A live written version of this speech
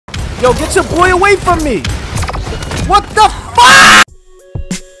Yo, get your boy away from me. What the fuck?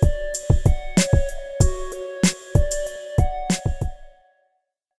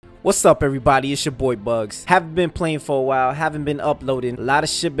 What's up, everybody? It's your boy Bugs. Haven't been playing for a while, haven't been uploading. A lot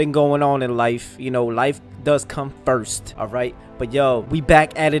of shit been going on in life. You know, life does come first, all right? But yo, we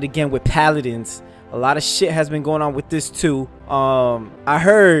back at it again with Paladins. A lot of shit has been going on with this too. I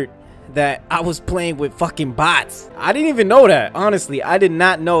heard that I was playing with fucking bots. I didn't even know that. Honestly, I did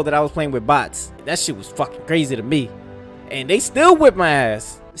not know that I was playing with bots. That shit was fucking crazy to me. And they still whip my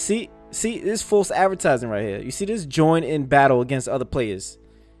ass. See, this false advertising right here. You see this? Join in battle against other players.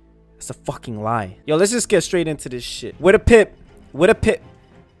 It's a fucking lie. Yo, let's just get straight into this shit. With a Pip. With a Pip.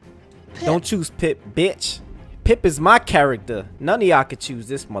 Don't choose Pip, bitch. Pip is my character. None of y'all could choose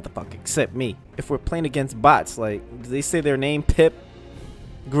this motherfucker except me. If we're playing against bots, like, do they say their name? Pip?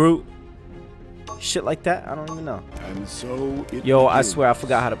 Groot? Shit like that? I don't even know. And so yo, I swear I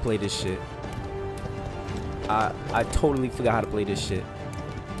forgot how to play this shit. I totally forgot how to play this shit.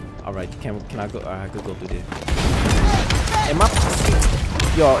 Alright, can I go? Alright, I could go through this. Am I...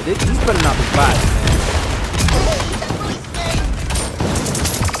 Yo, these better not be bots, man.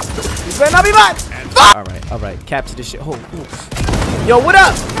 These better not be bots! Alright, capture this shit. Oh. Yo, what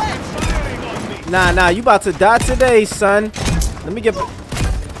up? Nah, you about to die today, son. Let me get...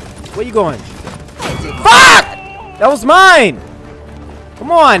 Where you going? Fuck! That was mine!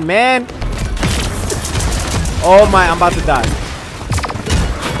 Come on, man. Oh my, I'm about to die.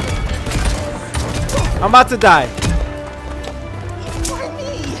 I'm about to die.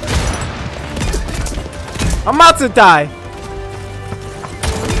 I'm about to die.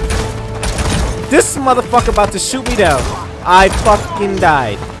 This motherfucker about to shoot me down. I fucking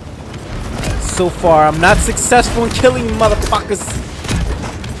died. So far, I'm not successful in killing motherfuckers.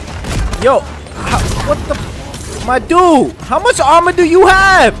 Yo, what the? My dude, how much armor do you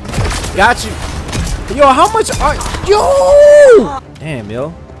have? Got you. Yo, how much are yo? Damn,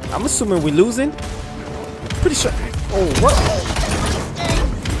 yo. I'm assuming we're losing. Pretty sure. Oh, what?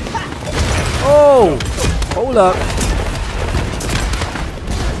 Oh. Hold up.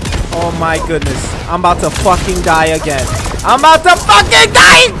 Oh my goodness. I'm about to fucking die again. I'm about to fucking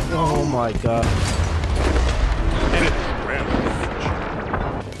die! Oh my god.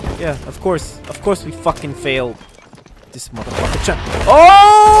 Yeah, of course we fucking failed. This motherfucker.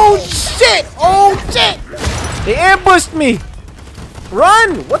 Oh shit! Oh shit! They ambushed me!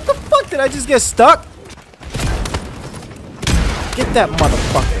 Run! What the fuck? Did I just get stuck? Get that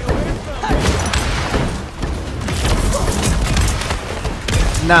motherfucker.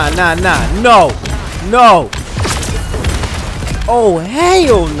 Nah. No. Oh,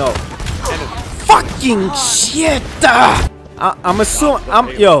 hell no. Fucking shit. I'm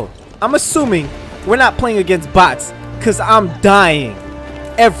assuming we're not playing against bots because I'm dying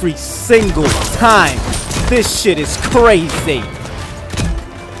every single time. This shit is crazy.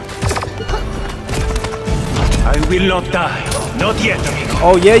 I will not die. Not yet, amigo.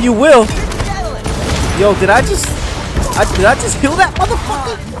 Oh, yeah, you will. Yo, did I just heal that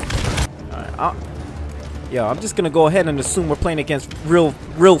motherfucker? Alright, yo, I'm just gonna go ahead and assume we're playing against real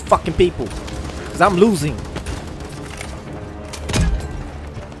fucking people. Cause I'm losing.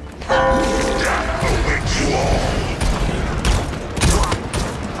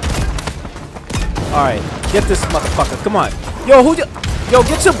 Alright, get this motherfucker. Come on. Yo,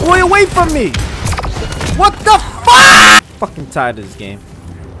 get your boy away from me! What the fuck? Fucking tired of this game.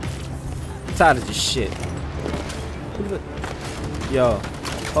 I'm tired of this shit. Yo,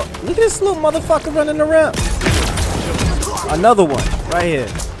 oh, look at this little motherfucker running around. Another one right here.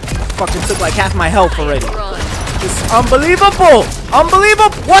 Fucking took like half my health already. It's unbelievable.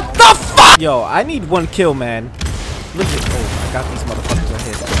 Unbelievable. What the fuck? Yo, I need one kill, man. Look at, oh, I got these motherfuckers right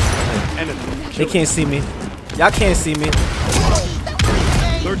here. They can't see me. Y'all can't see me.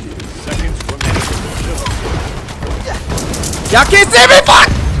 30 seconds remaining. Y'all can't see me. Fuck.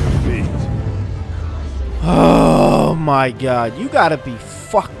 Oh my god, you gotta be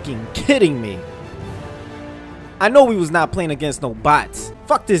fucking kidding me. I know we was not playing against no bots.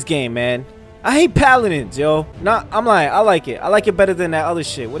 Fuck this game, man. I hate Paladins, yo. Nah, I'm lying. I like it. I like it better than that other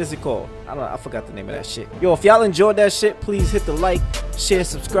shit. What is it called? I forgot the name of that shit. Yo, if y'all enjoyed that shit, please hit the like, share,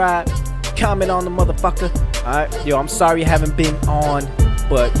 subscribe, comment on the motherfucker. Alright, yo, I'm sorry I haven't been on,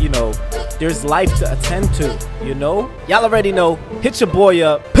 but you know, there's life to attend to, you know? Y'all already know. Hit your boy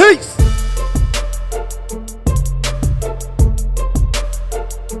up. Peace!